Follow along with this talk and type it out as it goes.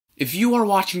If you are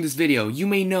watching this video, you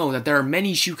may know that there are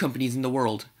many shoe companies in the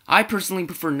world. I personally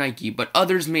prefer Nike, but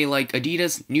others may like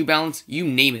Adidas, New Balance, you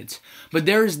name it. But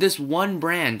there is this one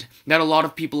brand that a lot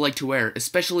of people like to wear,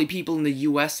 especially people in the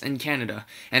US and Canada,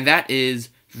 and that is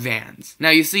Vans. Now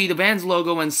you see, the Vans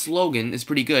logo and slogan is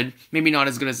pretty good, maybe not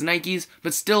as good as Nike's,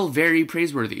 but still very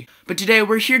praiseworthy. But today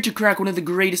we're here to crack one of the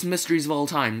greatest mysteries of all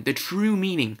time. The true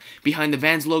meaning behind the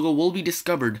Vans logo will be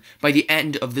discovered by the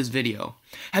end of this video.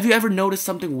 Have you ever noticed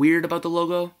something weird about the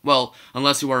logo? Well,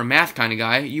 unless you are a math kind of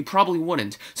guy, you probably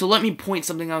wouldn't, so let me point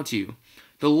something out to you.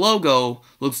 The logo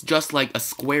looks just like a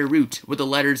square root with the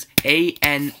letters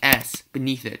ANS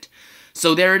beneath it.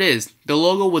 So there it is. The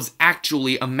logo was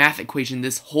actually a math equation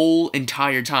this whole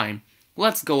entire time.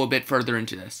 Let's go a bit further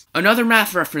into this. Another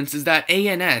math reference is that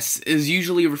ANS is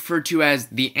usually referred to as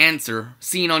the answer,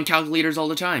 seen on calculators all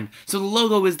the time. So the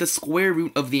logo is the square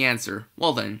root of the answer.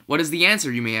 Well then, what is the answer,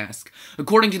 you may ask?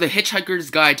 According to the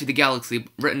Hitchhiker's Guide to the Galaxy,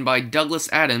 written by Douglas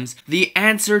Adams, the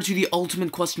answer to the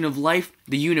ultimate question of life,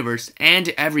 the universe, and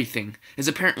everything is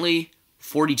apparently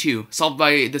 42, solved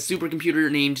by the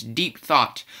supercomputer named Deep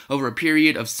Thought over a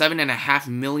period of 7.5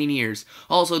 million years.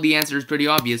 Also, the answer is pretty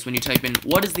obvious when you type in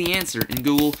 "what is the answer" in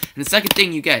Google, and the second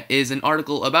thing you get is an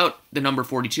article about the number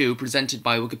 42 presented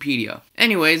by Wikipedia.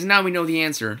 Anyways, now we know the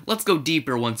answer. Let's go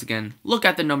deeper once again. Look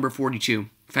at the number 42.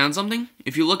 Found something?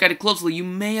 If you look at it closely, you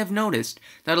may have noticed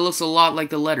that it looks a lot like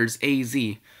the letters AZ.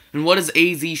 And what is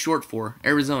AZ short for?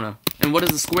 Arizona. And what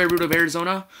is the square root of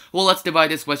Arizona? Well, let's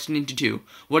divide this question into two.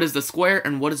 What is the square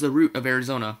and what is the root of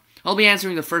Arizona? I'll be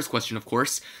answering the first question, of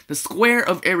course. The square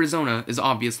of Arizona is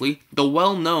obviously the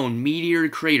well-known meteor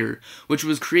crater, which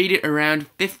was created around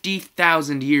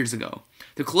 50,000 years ago.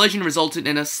 The collision resulted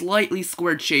in a slightly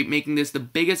squared shape, making this the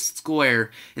biggest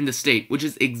square in the state, which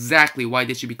is exactly why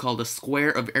this should be called the square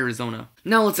of Arizona.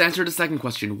 Now let's answer the second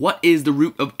question. What is the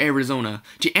root of Arizona?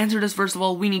 To answer this, first of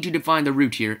all, we need to define the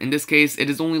root here. In this case, it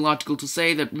is only logical to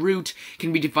say that root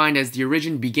can be defined as the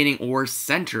origin, beginning, or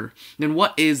center. Then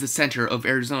what is the center of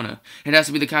Arizona? It has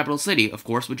to be the capital city, of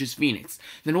course, which is Phoenix.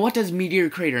 Then what does meteor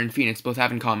crater and Phoenix both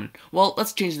have in common? Well,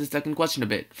 let's change the second question a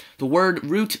bit. The word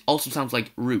root also sounds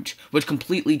like root, which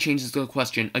completely changes the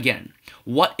question again.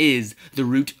 What is the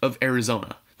root of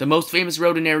Arizona? The most famous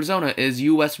road in Arizona is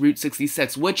US Route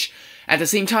 66, which, at the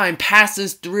same time,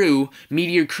 passes through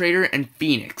Meteor Crater and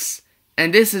Phoenix.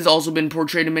 And this has also been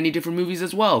portrayed in many different movies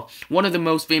as well. One of the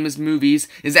most famous movies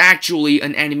is actually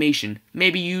an animation.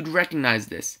 Maybe you'd recognize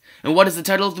this. And what is the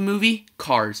title of the movie?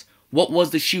 Cars. What was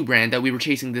the shoe brand that we were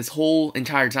chasing this whole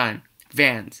entire time?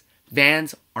 Vans.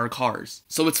 Vans are cars.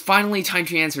 So it's finally time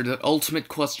to answer the ultimate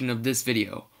question of this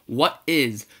video. What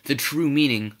is the true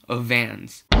meaning of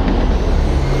Vans?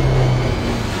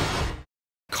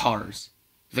 Cars.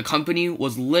 The company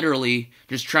was literally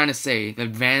just trying to say that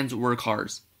Vans were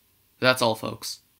cars. That's all, folks.